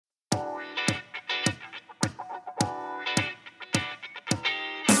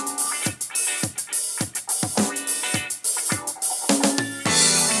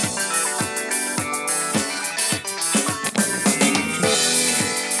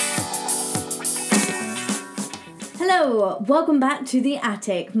Hello, welcome back to The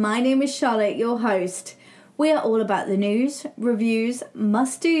Attic. My name is Charlotte, your host. We are all about the news, reviews,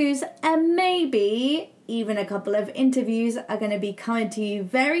 must-dos, and maybe even a couple of interviews are going to be coming to you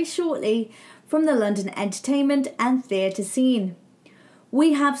very shortly from the London entertainment and theatre scene.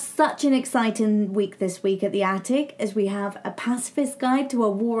 We have such an exciting week this week at The Attic, as we have a pacifist guide to a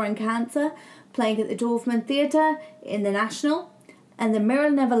war on cancer playing at the Dorfman Theatre in the National, and The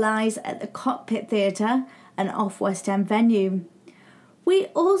Mirror Never Lies at the Cockpit Theatre, an off-West End venue. We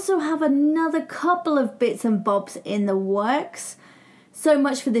also have another couple of bits and bobs in the works. So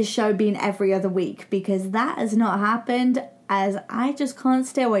much for this show being every other week, because that has not happened, as I just can't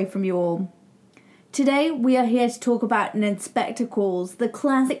stay away from you all. Today we are here to talk about An Inspector Calls, the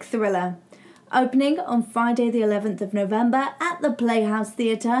classic thriller, opening on Friday the 11th of November at the Playhouse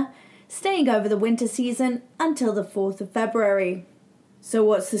Theatre, staying over the winter season until the 4th of February. So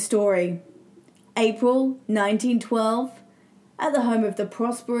what's the story? April 1912, at the home of the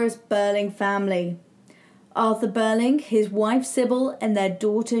prosperous Burling family. Arthur Burling, his wife Sybil, and their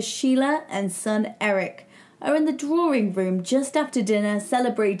daughter Sheila and son Eric are in the drawing room just after dinner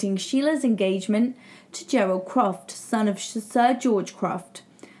celebrating Sheila's engagement to Gerald Croft, son of Sir George Croft,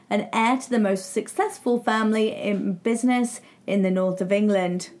 an heir to the most successful family in business in the north of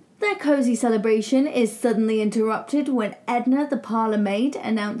England. Their cosy celebration is suddenly interrupted when Edna, the parlour maid,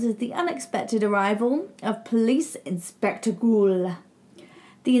 announces the unexpected arrival of Police Inspector Gould.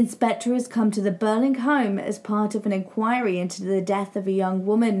 The inspector has come to the Burling home as part of an inquiry into the death of a young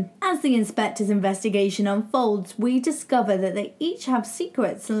woman. As the inspector's investigation unfolds, we discover that they each have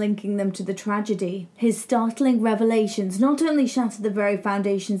secrets linking them to the tragedy. His startling revelations not only shatter the very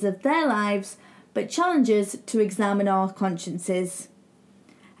foundations of their lives, but challenge us to examine our consciences.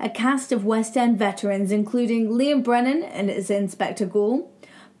 A cast of West End veterans, including Liam Brennan as Inspector Gould,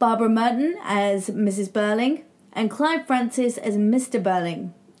 Barbara Merton as Mrs. Burling, and Clive Francis as Mr.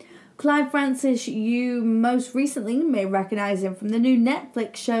 Burling. Clive Francis, you most recently may recognise him from the new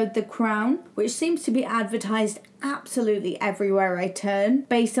Netflix show The Crown, which seems to be advertised absolutely everywhere I turn,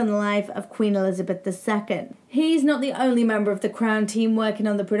 based on the life of Queen Elizabeth II. He's not the only member of the Crown team working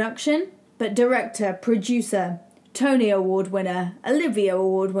on the production, but director, producer, Tony Award winner, Olivia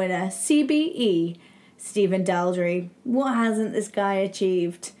Award winner, CBE, Stephen Daldry. What hasn't this guy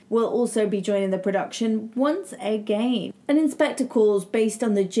achieved? Will also be joining the production once again. An Inspector Calls, based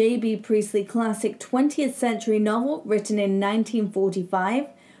on the J.B. Priestley classic 20th century novel written in 1945,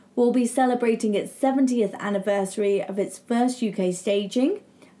 will be celebrating its 70th anniversary of its first UK staging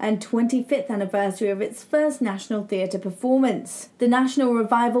and 25th anniversary of its first National Theatre performance. The National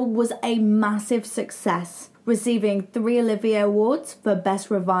Revival was a massive success, receiving 3 Olivier Awards for Best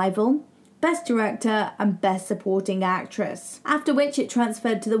Revival, Best Director and Best Supporting Actress. After which it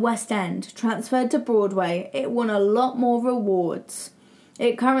transferred to the West End, transferred to Broadway. It won a lot more awards.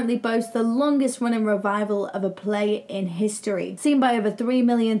 It currently boasts the longest running revival of a play in history. Seen by over 3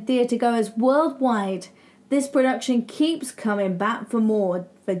 million theatregoers worldwide, this production keeps coming back for more,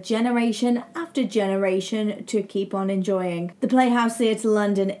 for generation after generation to keep on enjoying. The Playhouse Theatre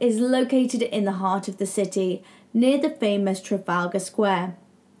London is located in the heart of the city, near the famous Trafalgar Square.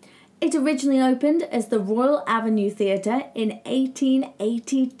 It originally opened as the Royal Avenue Theatre in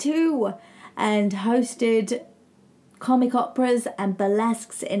 1882 and hosted comic operas and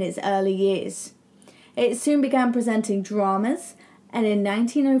burlesques in its early years. It soon began presenting dramas, and in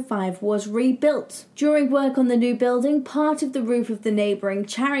 1905 was rebuilt. During work on the new building, part of the roof of the neighbouring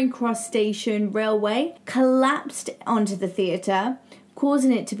Charing Cross Station Railway collapsed onto the theatre,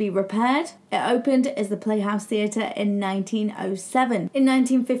 causing it to be repaired. It opened as the Playhouse Theatre in 1907. In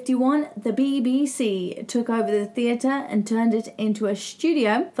 1951, the BBC took over the theatre and turned it into a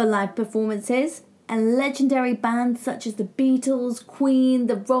studio for live performances, and legendary bands such as the Beatles, Queen,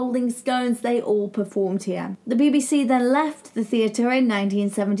 the Rolling Stones, they all performed here. The BBC then left the theatre in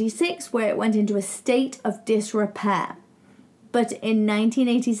 1976, where it went into a state of disrepair. But in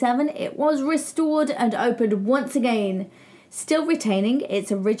 1987, it was restored and opened once again, still retaining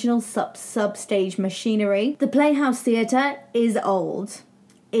its original sub-stage machinery. The Playhouse Theatre is old.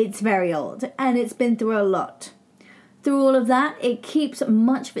 It's very old, and it's been through a lot. Through all of that, it keeps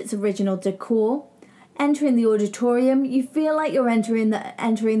much of its original decor. Entering the auditorium, you feel like you're entering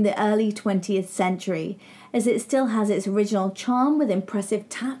the early 20th century, as it still has its original charm with impressive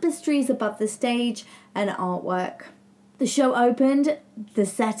tapestries above the stage and artwork. The show opened, the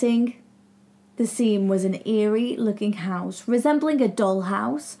scene was an eerie-looking house, resembling a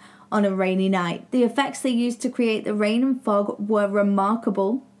dollhouse on a rainy night. The effects they used to create the rain and fog were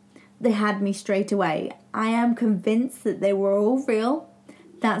remarkable. They had me straight away. I am convinced that they were all real.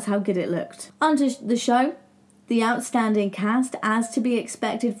 That's how good it looked. On to the show. the outstanding cast, as to be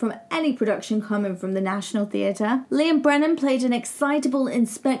expected from any production coming from the National Theatre. Liam Brennan played an excitable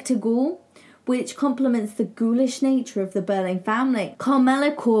Inspector Ghoul, which complements the ghoulish nature of the Burling family.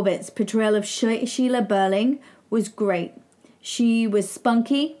 Carmela Corbett's portrayal of Sheila Burling was great. She was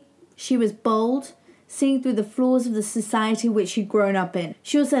spunky, she was bold, seeing through the flaws of the society which she'd grown up in.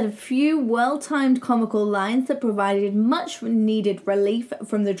 She also had a few well-timed comical lines that provided much needed relief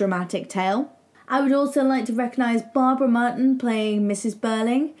from the dramatic tale. I would also like to recognise Barbara Martin playing Mrs.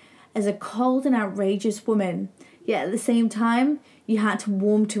 Burling as a cold and outrageous woman, yet at the same time you had to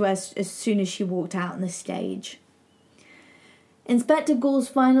warm to her as soon as she walked out on the stage. Inspector Ghoul's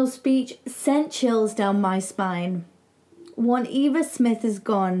final speech sent chills down my spine. One Eva Smith is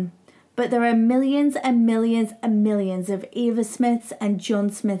gone, but there are millions and millions and millions of Eva Smiths and John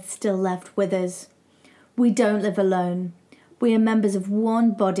Smiths still left with us. We don't live alone. We are members of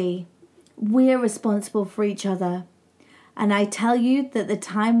one body. We are responsible for each other. And I tell you that the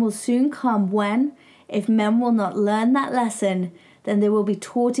time will soon come when, if men will not learn that lesson, then they will be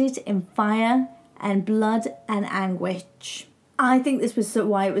taught it in fire and blood and anguish. I think this was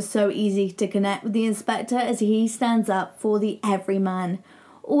why it was so easy to connect with the Inspector, as he stands up for the everyman.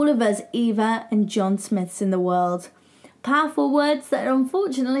 All of us Eva and John Smiths in the world. Powerful words that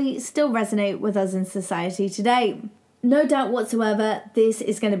unfortunately still resonate with us in society today. No doubt whatsoever, this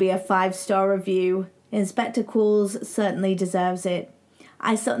is going to be a 5-star review. Inspector Calls certainly deserves it.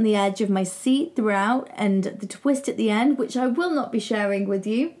 I sat on the edge of my seat throughout, and the twist at the end, which I will not be sharing with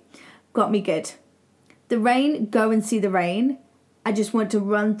you, got me good. The rain, go and see the rain. I just want to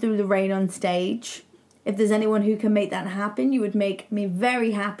run through the rain on stage. If there's anyone who can make that happen, you would make me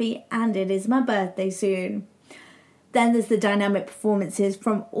very happy, and it is my birthday soon. Then there's the dynamic performances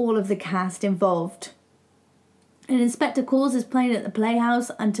from all of the cast involved. And Inspector Calls is playing at the Playhouse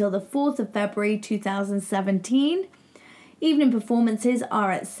until the 4th of February 2017. Evening performances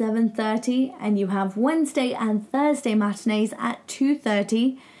are at 7:30, and you have Wednesday and Thursday matinees at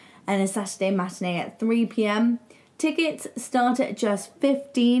 2:30 and a Saturday matinee at 3 p.m. Tickets start at just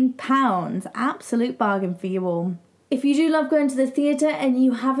 £15. Absolute bargain for you all. If you do love going to the theatre and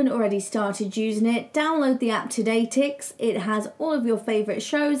you haven't already started using it, download the app TodayTix. It has all of your favourite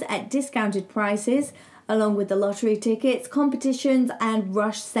shows at discounted prices, along with the lottery tickets, competitions and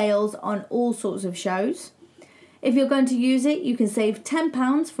rush sales on all sorts of shows. If you're going to use it, you can save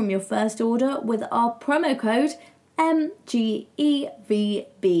 £10 from your first order with our promo code MGEVB.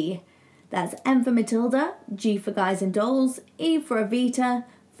 That's M for Matilda, G for Guys and Dolls, E for Evita,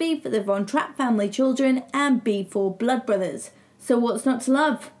 V for the Von Trapp family children, and B for Blood Brothers. So what's not to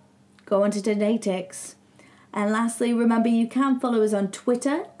love? Go on to TodayTix. And lastly, remember you can follow us on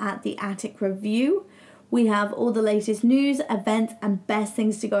Twitter at The Attic Review. We have all the latest news, events and best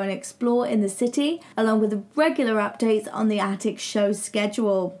things to go and explore in the city, along with regular updates on the Attic show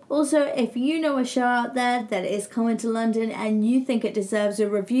schedule. Also, if you know a show out there that is coming to London and you think it deserves a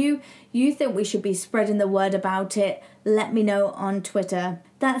review, you think we should be spreading the word about it, let me know on Twitter.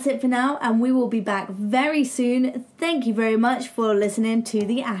 That's it for now, and we will be back very soon. Thank you very much for listening to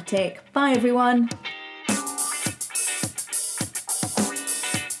The Attic. Bye everyone.